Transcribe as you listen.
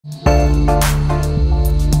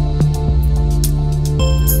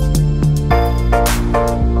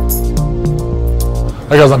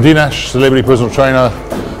Hey guys, I'm Dinash, celebrity personal trainer.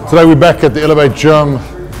 Today we're back at the Elevate Gym,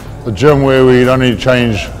 the gym where we don't need to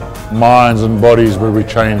change minds and bodies, but we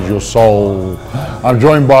change your soul. I'm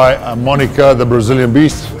joined by Monica, the Brazilian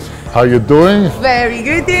Beast. How you doing? Very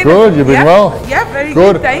good, David. Good, you've been well? Yeah, very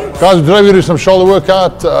good, thanks. Guys, today we're going to do some shoulder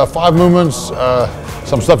workout, 5 movements,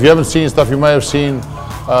 some stuff you haven't seen, stuff you may have seen.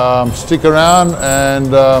 Stick around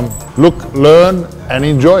and look, learn and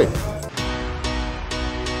enjoy.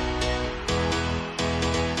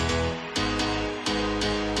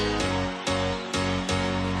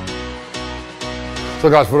 So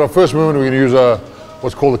guys, for our first movement, we're going to use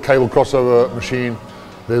what's called a cable crossover machine.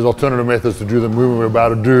 There's alternative methods to do the movement we're about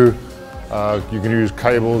to do. You can use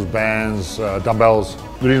cables, bands, dumbbells.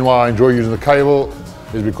 The reason why I enjoy using the cable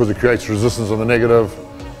is because it creates resistance on the negative,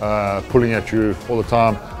 pulling at you all the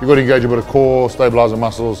time. You've got to engage a bit of core, stabilize the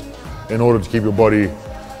muscles in order to keep your body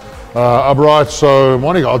upright. So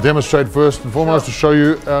Monica, I'll demonstrate first and foremost to show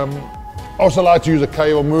you. I also like to use a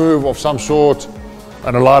cable move of some sort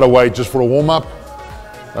and a lighter weight just for a warm up.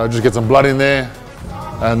 Just get some blood in there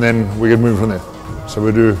and then we get moving from there. So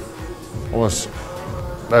we do almost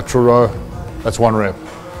lateral row, that's 1 rep.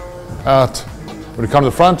 Out, when you come to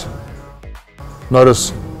the front,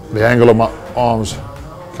 notice the angle of my arms.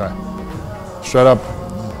 Okay, straight up,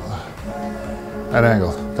 at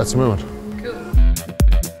angle, that's the movement.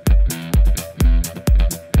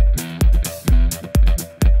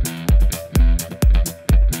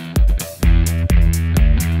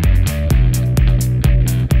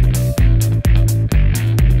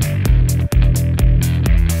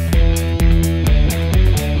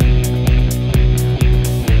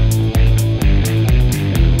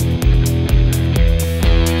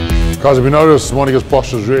 Guys, if you notice, Monica's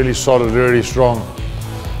posture is really solid, really strong.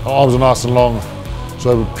 Her arms are nice and long.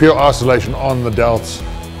 So pure isolation on the delts,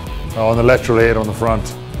 on the lateral head, on the front.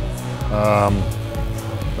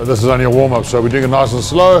 This is only a warm-up, so we're doing it nice and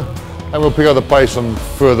slow, and we'll pick up the pace on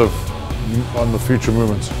the future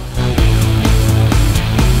movements.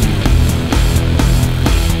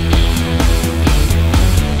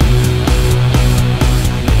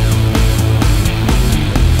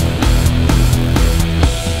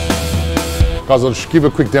 Guys, I'll just give a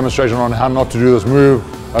quick demonstration on how not to do this move.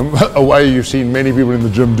 A way you've seen many people in the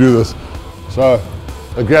gym do this. So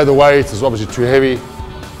they grab the weight, it's obviously too heavy,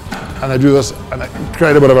 and they do this and they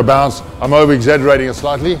create a bit of a bounce. I'm over exaggerating it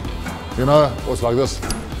slightly, you know, it's like this.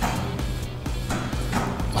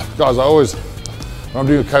 Guys, when I'm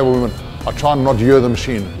doing a cable movement, I try not to hear the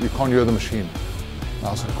machine. You can't hear the machine.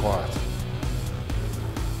 Nice and quiet.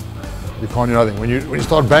 You can't hear nothing. When you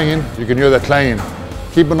start banging, you can hear that clanging.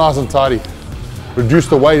 Keep it nice and tidy. Reduce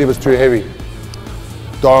the weight if it's too heavy.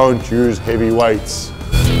 Don't use heavy weights.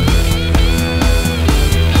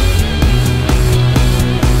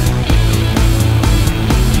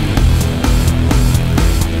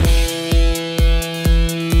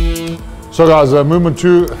 So guys, movement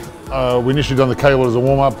 2, we initially done the cable as a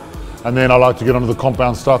warm-up, and then I like to get onto the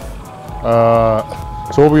compound stuff.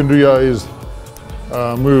 So what we're gonna do here is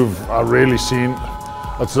move I've rarely seen.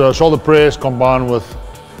 It's a shoulder press combined with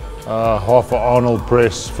half an Arnold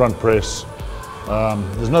press, front press.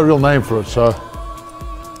 There's no real name for it, so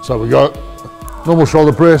we go normal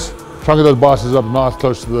shoulder press, try and get those biceps up nice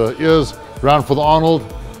close to the ears, round for the Arnold,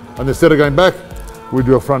 and instead of going back, we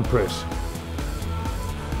do a front press.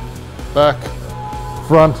 Back,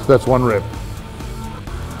 front, that's 1 rep.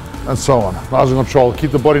 And so on, nice and controlled.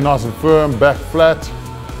 Keep the body nice and firm, back flat,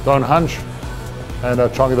 don't hunch, and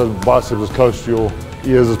try and get those biceps as close to your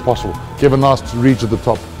ears as possible. Give a nice reach at the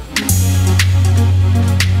top.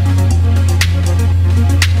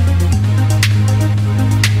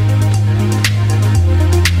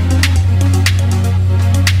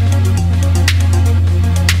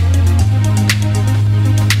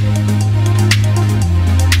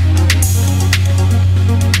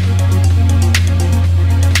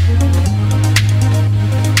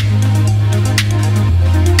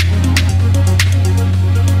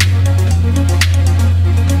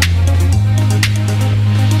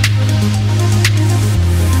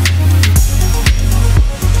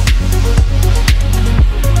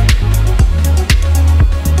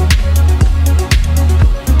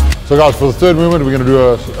 So guys, for the third movement, we're going to do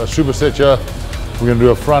a superset here. We're going to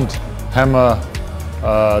do a front hammer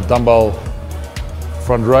dumbbell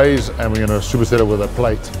front raise, and we're going to superset it with a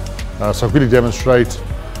plate. So I'll quickly demonstrate.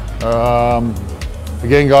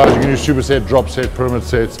 Again guys, you can use superset, drop set, pyramid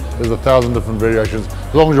sets. There's 1,000 different variations.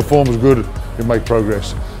 As long as your form is good, you make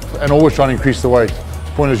progress. And always try and increase the weight.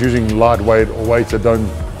 The point is using light weight or weights that don't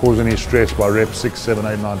cause any stress by rep 6, 7,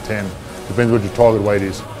 8, 9, 10. Depends what your target weight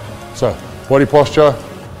is. So body posture,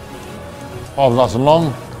 Arms nice and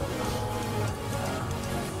long.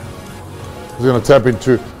 He's going to tap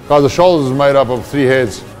into, guys, the shoulders is made up of 3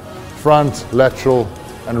 heads, front, lateral,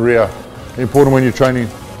 and rear. Important when you're training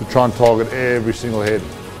to try and target every single head.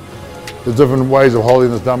 There's different ways of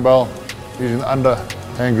holding this dumbbell. Using the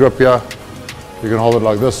underhand grip here, you can hold it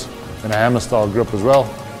like this in a hammer style grip as well,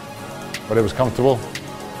 whatever's comfortable.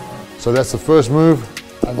 So that's the first move,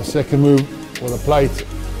 and the second move with a plate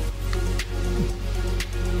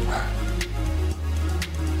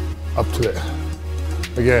up to there.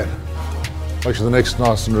 Again, make sure the neck's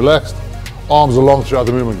nice and relaxed. Arms are long throughout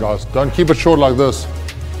the movement, guys. Don't keep it short like this.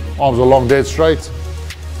 Arms are long, dead straight.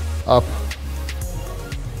 Up,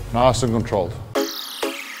 nice and controlled.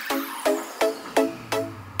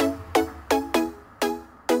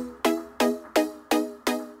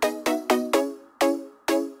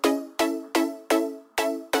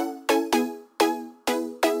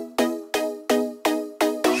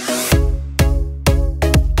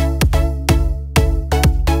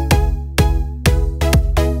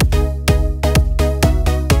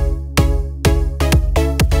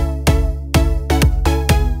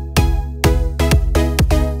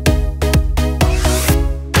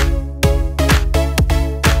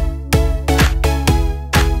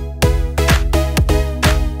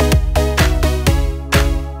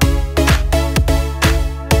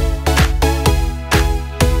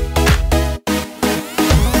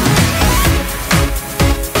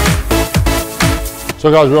 So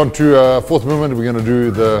guys, we're on to fourth movement. We're going to do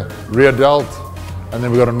the rear delt, and then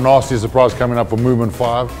we've got a nasty surprise coming up for movement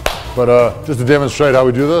 5. But just to demonstrate how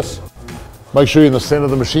we do this, make sure you're in the center of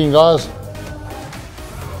the machine, guys.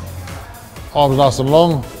 Arms nice and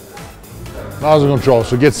long, nice and control.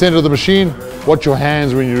 So get center of the machine. Watch your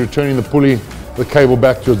hands when you're returning the pulley, the cable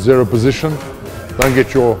back to its 0 position. Don't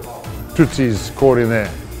get your tootsies caught in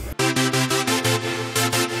there.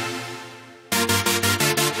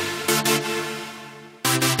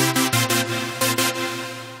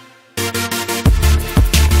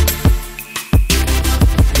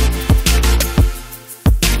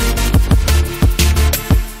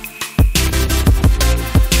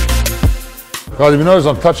 Guys, if you notice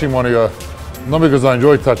I'm touching one of you, not because I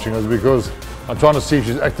enjoy touching, it's because I'm trying to see if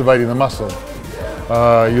she's activating the muscle.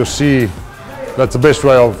 You'll see that's the best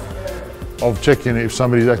way of checking if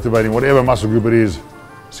somebody's activating whatever muscle group it is,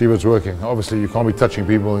 see if it's working. Obviously you can't be touching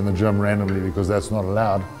people in the gym randomly because that's not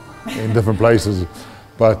allowed in different places,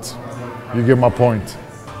 but you get my point.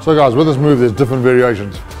 So guys, with this move there's different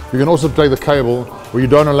variations. You can also take the cable where you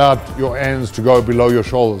don't allow your hands to go below your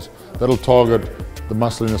shoulders. That'll target the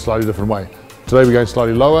muscle in a slightly different way. Today we're going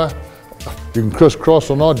slightly lower. You can crisscross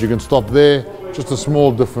or not, you can stop there. Just a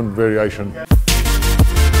small different variation.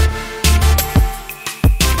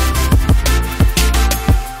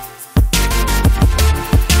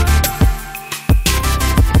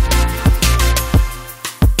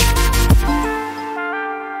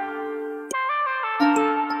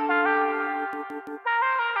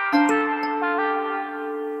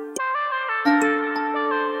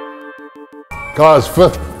 Guys,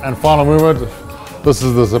 fifth and final movement. This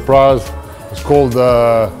is the surprise. It's called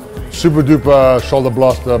Super Duper Shoulder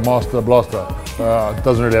Blaster Master Blaster. It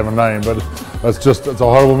doesn't really have a name, but it's a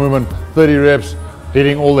horrible movement. 30 reps,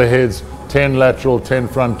 hitting all the heads, 10 lateral, 10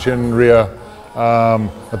 front, 10 rear.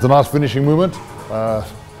 It's a nice finishing movement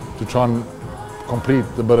to try and complete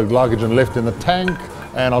the bit of glycogen left in the tank,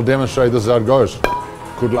 and I'll demonstrate this is how it goes.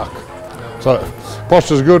 Good luck. So,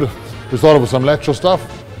 posture is good. We started with some lateral stuff,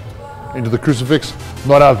 into the crucifix,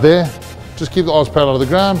 not out there. Just keep the arms parallel to the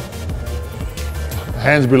ground.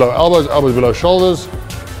 Hands below elbows, elbows below shoulders.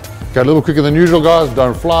 Okay, a little quicker than usual, guys.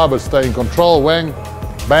 Don't fly, but stay in control. Wang,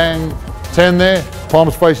 bang, 10 there.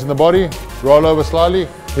 Palms facing the body. Roll over slightly.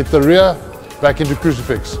 Hit the rear, back into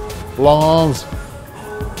crucifix. Long arms.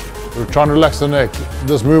 We're trying to relax the neck.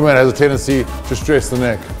 This movement has a tendency to stress the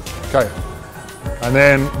neck. Okay. And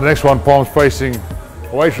then the next one, palms facing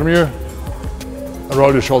away from you. And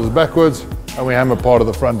roll your shoulders backwards, and we hammer part of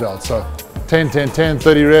the front delt. So 10, 10, 10,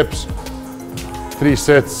 30 reps, 3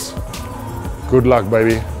 sets. Good luck,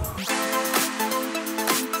 baby.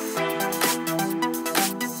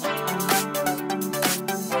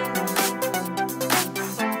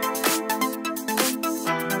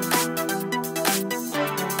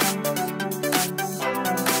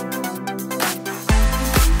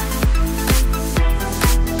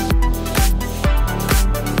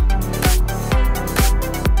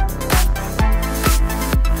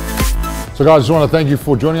 So guys, I just want to thank you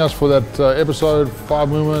for joining us for that episode, 5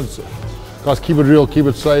 movements. Guys, keep it real, keep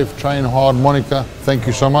it safe, train hard. Monica, thank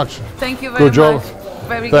you so much. Thank you very much. Good job.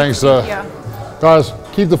 Very Thanks. good. Guys,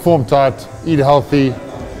 keep the form tight, eat healthy,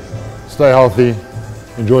 stay healthy,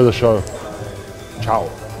 enjoy the show.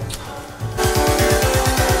 Ciao.